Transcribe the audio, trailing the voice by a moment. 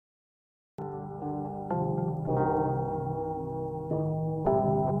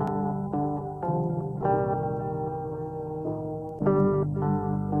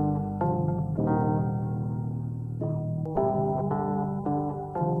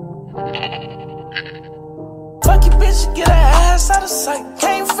Fuck you, bitch, get her ass out of sight.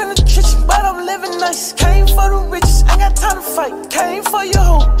 Came from the kitchen, but I'm living nice. Came for the riches, ain't got time to fight. Came for your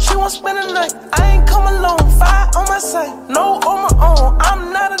hoe, she won't spend the night. I ain't come alone, fire on my side. No on my own,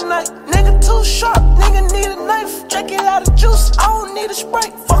 I'm not a knight. Nigga too sharp, nigga need a knife. Drink it out of juice, I don't need a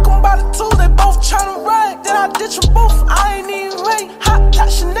Sprite. Fuck them by the two, they both tryna ride. Then I ditch them both, I ain't even right. Hot top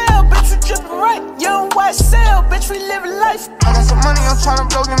Chanel, bitch, we drippin' right. Young white cell, bitch, we living life. I got some money, I'm tryna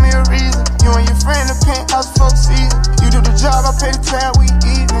blow, give me a reason. You and your friend, the penthouse fuck season. You do the job, I pay the tab, we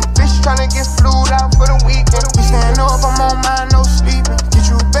even. Bitch tryna get flued out for the weekend. We stand up, I'm on mine, no sleeping. Get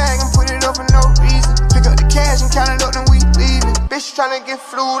you a bag and put it up for no reason. Pick up the cash and count it up, then we leaving. Bitch tryna get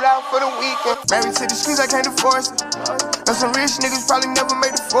flued out for the weekend. Married to the streets, I can't divorce it. Know some rich niggas probably never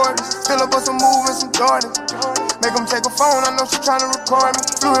made the 40s. Fill up on some moves and some Jordans. Make them take a phone, I know she tryna record me.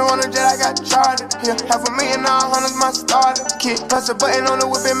 Flew in on a jet, I got charted. Yeah, $500,000, all hundreds, my starter. Kid, press a button on the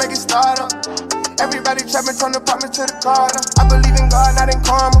whip and make it start up. Everybody trapping, turn the apartment to the Carter. I believe in God, not in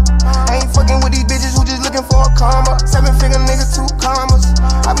karma. I ain't fucking with these bitches who just looking for a karma. 7-figure nigga, 2 commas.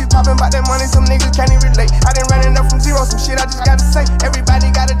 I be popping about that money, some niggas can't even relate. I done ran it up from zero, some shit I just gotta say. Everybody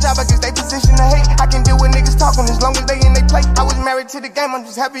got a job, I guess they position to hate. I can deal with niggas talking as long as they in they play. I was married to the game, I'm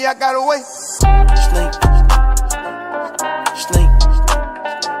just happy I got away. Snake. Snake. Snake.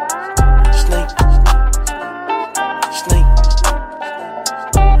 Snake. Snake.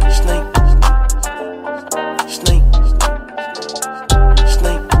 Snake.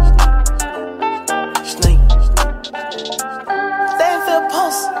 Snake. Snake. They ain't feel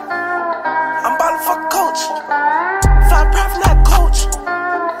pulse. I'm about to fuck coach. Fly private, not coach.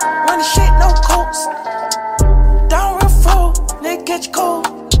 Running shit, no coats. Down real full, nigga get you cold.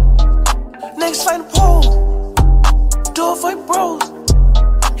 Niggas fight the pole. Do it for your bros.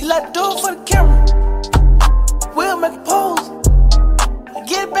 He like to do it for the camera. We'll make a pose.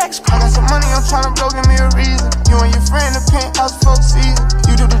 Get it back, I got some money, I'm tryna blow, give me a reason. You and your friend, the penthouse fuck season.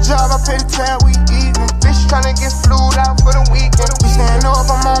 You do the job, I pay the tab, we even. Bitch tryna get flued out for the weekend. We stand up,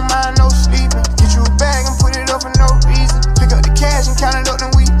 I'm on mine, no sleeping. Get you a bag and put it up for no reason. Pick up the cash and count it up,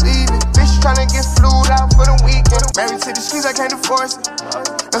 then we leaving. Bitch tryna get flued out for the weekend. Married to the streets, I can't divorce it.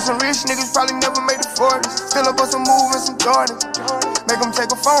 Know some rich niggas probably never made the 40s. Fill up on some moves and some Jordans. Make them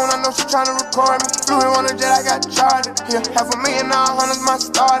take a phone, I know she tryna record me. Flew in on a jet, I got charted. Yeah, $500,000, all hundreds, my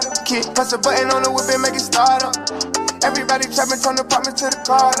starter. Kid, press a button on the whip and make it start up. Everybody trapping, turn the apartment to the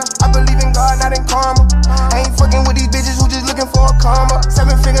Carter. I believe in God, not in karma. I ain't fucking with these bitches who just looking for a karma.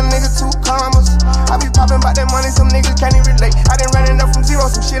 7-figure nigga, 2 commas. I be popping about that money, some niggas can't even relate. I done ran it up from zero,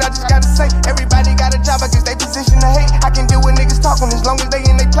 some shit I just gotta say. Everybody got a job, I guess they position to hate. I can deal with niggas talking as long as they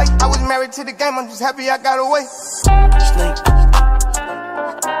in they play. I was married to the game, I'm just happy I got away. Snake. Snake.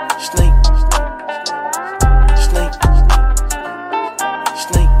 Snake. Snake.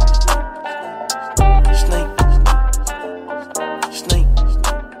 Snake. Snake. Snake.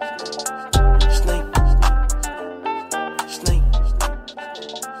 Snake.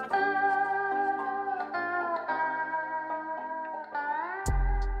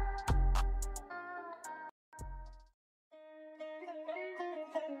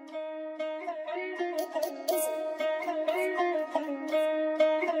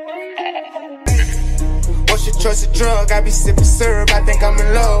 What's your choice of drug? I be sipping syrup, I think I'm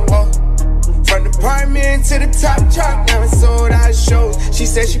in love. Whoa. From the apartment to the top chart, now it's sold out shows. She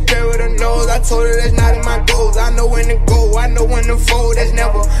said she play with her nose, I told her that's not in my goals. I know when to go, I know when to fold, that's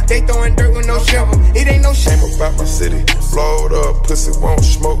never. They throwing dirt with no shovel, it ain't no shame about my city. Blowed up, pussy won't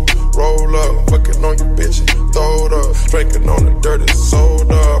smoke. Roll up, fucking on your bitch, throw it up. Drinking on the dirt, it's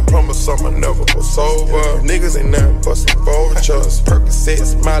sold up. Promise I'ma never go sober. Niggas ain't nothing but some vultures.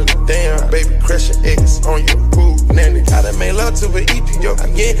 Percocet, Molly, damn, baby, crashing eggs on your poop, nanny. I done made love to an EPO,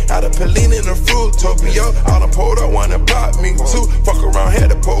 again, out of Pelin in the Fruitopia. All them pulled up, wanna block me too. Fuck around, had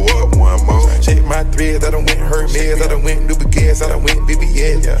to pull up one more. Check my threads, I done went Hermes, I done went New Gas, I done went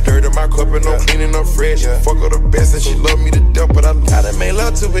BBS. Dirt in my cup and no cleaning up fresh. Fuck her the best and she love me to death, but I done made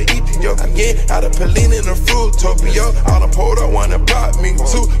love to an EPO, again, out of Pelin in the Fruitopia. All them pulled up, wanna block me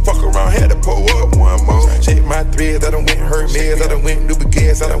too. Fuck around, had to pull up one more. Check my threads, I done went Hermes, I done went New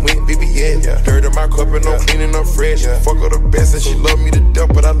Gas, I done went BBS. Dirt in my cup and no cleaning up fresh. Fuck her the best and she love me to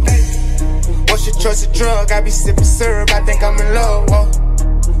death, but I What's your choice of drug? I be sipping syrup, I think I'm in love. Whoa.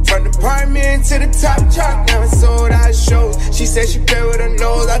 From the apartment to the top chart, now it's sold out shows. She said she play with her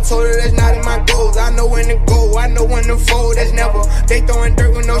nose, I told her that's not in my goals. I know when to go, I know when to fold, that's never. They throwing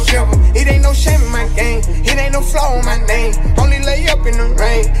dirt with no shovel. It ain't no shame in my game, it ain't no flaw in my name. Only lay up in the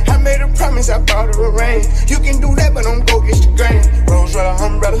rain, I made a promise, I bought her a ring. You can do that, but don't go get your grain. Rose red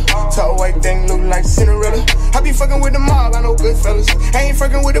umbrella, tall white thing look like Cinderella. I be fucking with the mob, I know good fellas. I ain't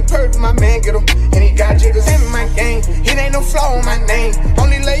fucking with the perp, my man get him. And he got jiggers in my game, it ain't no flaw in my name.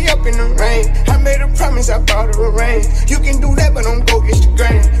 Only lay up in the rain, I made a promise, I bought her a ring. You can do that, but don't go get your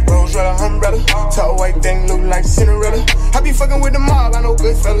grain. Rose red umbrella, tall white thing look like Cinderella. I be fucking with the mob, I know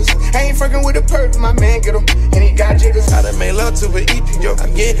good fellas. I ain't fucking with the perp, my man get him. And he got jiggers. I done made love to an Ethiopia. I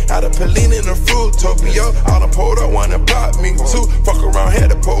get out of Pauline in the Fruitopia. All the pulled up, wanna block me too. Fuck around, had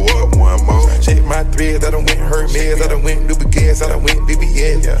to pull up one more. Shake my threads, I done went Hermes, I done went 𝑼𝒏𝒓𝒆𝒂𝒔𝒆𝒅, I done went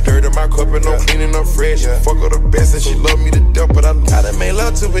𝑼𝒏𝒓𝒄𝒅. Dirty my cup and no cleaning up fresh. Fuck her the best and she love me to death, but I done made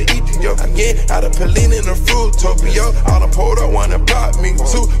love to an Ethiopia. I get out of Pauline in the Fruitopia. All the pulled up, wanna block me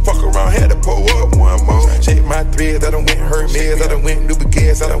too. Fuck around, had to pull up one more. Shake my threads, I done went Hermes, I done went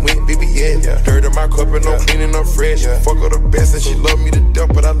𝑼𝒏𝒓𝒆𝒂𝒔𝒆𝒅, I done went 𝑼𝒏𝒓𝒄𝒅. Dirty my cup and no cleaning up fresh. Fuck her the best and she love me to death,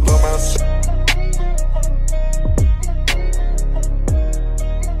 but I love myself.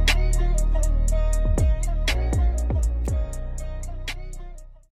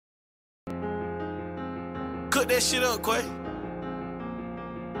 Cook that shit up, Quay.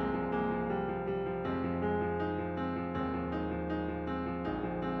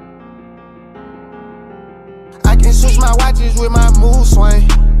 I can switch my watches with my mood swing.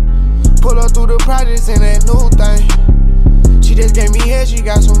 Pull up through the projects in that new thing. She just gave me head, she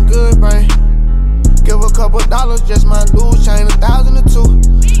got some good brain. Give a couple dollars, just my loose chain, 1,000 or 2.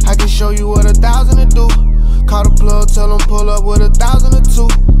 I can show you what 1,000 to do. Call the plug, tell them pull up with 1,000 or 2.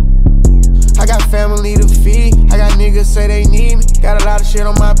 I got family to feed, I got niggas say they need me. Got a lot of shit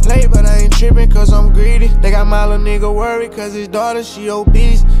on my plate, but I ain't tripping cause I'm greedy. They got my little nigga worried cause his daughter, she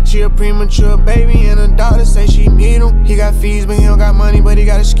obese. She a premature baby and her daughter say she need him. He got fees but he don't got money, but he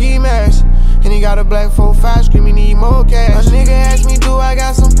got a ski mask. And he got a black 4-5 screaming need more cash. A nigga asked me do I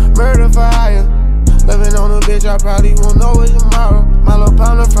got some murder for hire. Living on a bitch I probably won't know it tomorrow. My little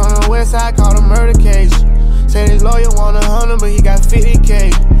partner from the west side called a murder case. Said his lawyer want 100 but he got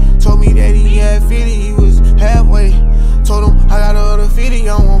 50K. Told me that he had 50, he was halfway. Told him I got other 50,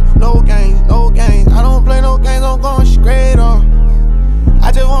 I don't want no games, no games. I don't play no games, I'm going straight off.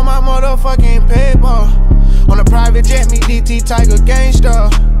 I just want my motherfucking paper. On a private jet, me DT Tiger gangster.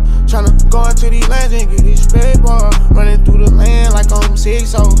 Tryna go into these lands and get this paper. Running through the land like I'm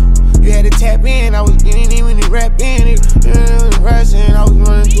 6'0". You had to tap in, I was getting in when it rap in. I was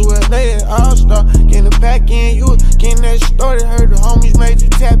running through LA at All-Star. Getting the pack in, you was getting that started. Heard the homies made you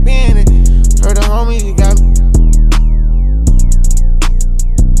tap in and heard the homies, you got me.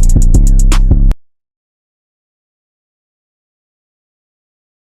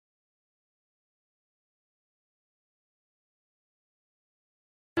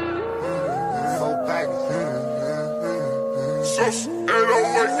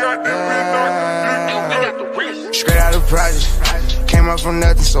 Straight out of project, came up from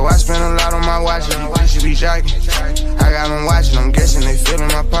nothing, so I spent a lot on my watches. You should be jacking. I got them watching, I'm guessing they feeling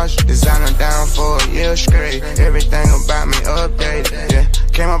my posture. Designer down for a year straight. Everything about me updated, yeah.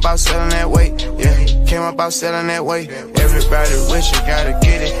 Came up out selling that weight, yeah. Came up out selling that weight. Everybody wish you gotta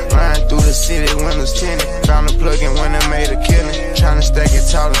get it. Riding through the city, windows tinted. Found a plug-in when I made a killing. Tryna stack it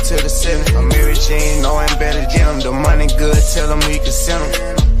tall to the ceiling. I'm Mary Jean, knowing better get them. The money good, tell them we can send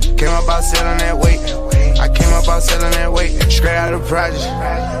them. Came up out selling that weight. I came up out selling that weight, straight out of project.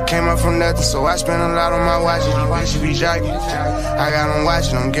 Came up from nothing, so I spent a lot on my watches. You bitch, you be jacking. I got them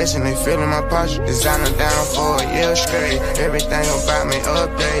watching, I'm guessing they feeling my posture. Designer down for a year straight. Everything about me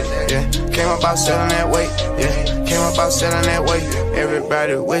updated, yeah. Came up out selling that weight, yeah. Came up out selling that weight.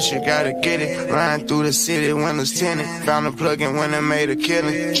 Everybody wish you gotta get it. Riding through the city, windows tinted. Found a plug-in when I made a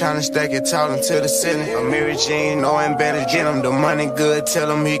killing. Tryna stack it tall to the ceiling. I'm Mary Jean, knowing better get him. The money good, tell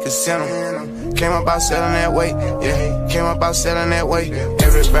him he can send him. Came up out selling that weight, yeah. Came up out selling that weight.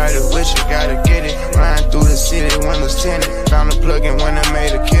 Everybody wish you gotta get it. Riding through the city, windows tinted. Found a plug-in when I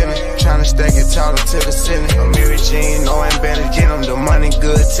made a killing. Tryna stack it tall to the ceiling. I'm Mary Jean, knowing better get him. The money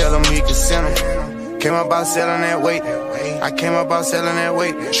good, tell him he can send him. Came up out selling that weight. I came up out selling that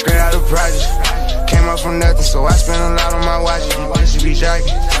weight. Straight out of project. Came up from nothing, so I spent a lot on my watches. You bitch, you be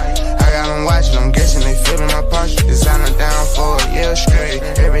jacking. I got them watching, I'm guessing they feeling my posture. Designer down for a year straight.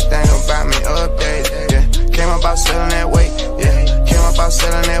 Everything about me updated, yeah. Came up out selling that weight, yeah. Came up out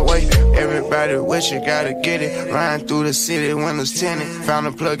selling that weight. Everybody got it, wish you gotta get it. Riding through the city, windows tinted. Found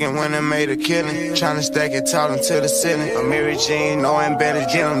a plug-in when I made a killing. Tryna stack it tall until the ceiling. A Mary Jane, knowing better,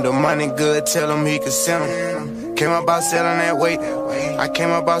 get him. The money good, tell him he can send him. Came about selling that weight. I came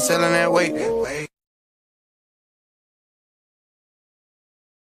about selling that weight.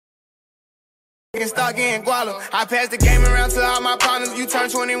 Start getting guala. I pass the game around to all my partners. You turn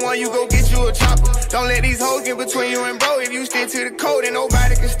 21, you go get you a chopper. Don't let these hoes get between you and bro. If you stick to the code, then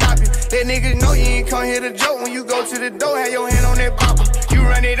nobody can stop you. Let niggas know you ain't come here to joke. When you go to the door, have your hand on that popper. You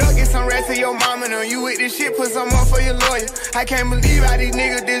run it up, get some rest to your mama. Now you with this shit, put some up for your lawyer. I can't believe how these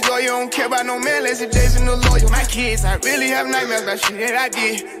niggas disloyal. Don't care about no man unless it's Jason the lawyer. My kids, I really have nightmares about shit that I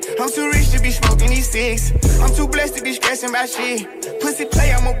did. I'm too rich to be smoking these cigs. I'm too blessed to be stressing about shit. Pussy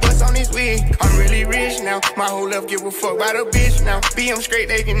play, I'ma bust on this wig. I'm really rich now. My whole life give a fuck about a bitch now. BM straight,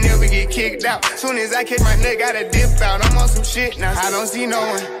 they can never get kicked out. Soon as I catch my nut, gotta dip out. I'm on some shit now. I don't see no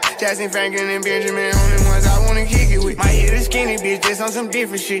one. Jackson, Franklin, and Benjamin, only ones I wanna kick it with. My head is skinny, bitch, just on some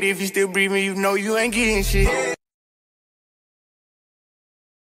different shit. If you still breathing, you know you ain't getting shit.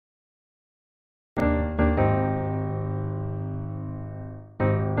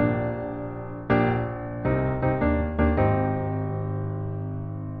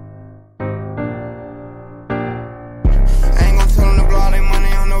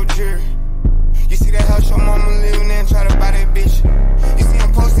 You see that house your mama living in, try to buy that bitch. You see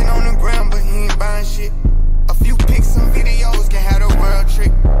him posting on the ground, but he ain't buying shit. A few pics, some videos can have the world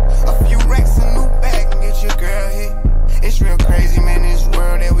trick. A few racks, a new bag, and get your girl hit. It's real crazy, man, this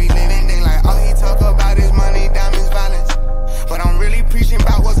world that we live in. They like, all he talk about is money, diamonds, violence. But I'm really preaching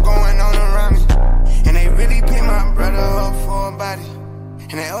about what's going on around me. And they really pick my brother up for a body.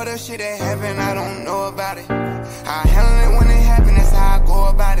 And that other shit that happened, I don't know about it. I handle it when it happen, that's how I go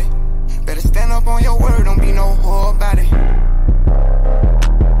about it. Better stand up on your word, don't be no whore about it.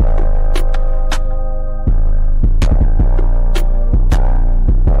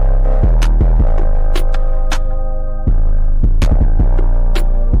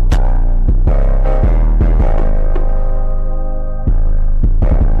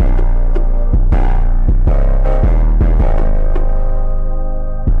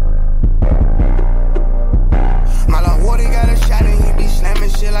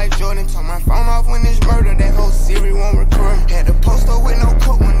 Turn my phone off when it's murder, that whole series won't record. Had a poster with no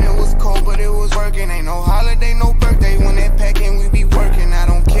coat when it was cold, but it was working. Ain't no holiday, no birthday, when that packing we be working.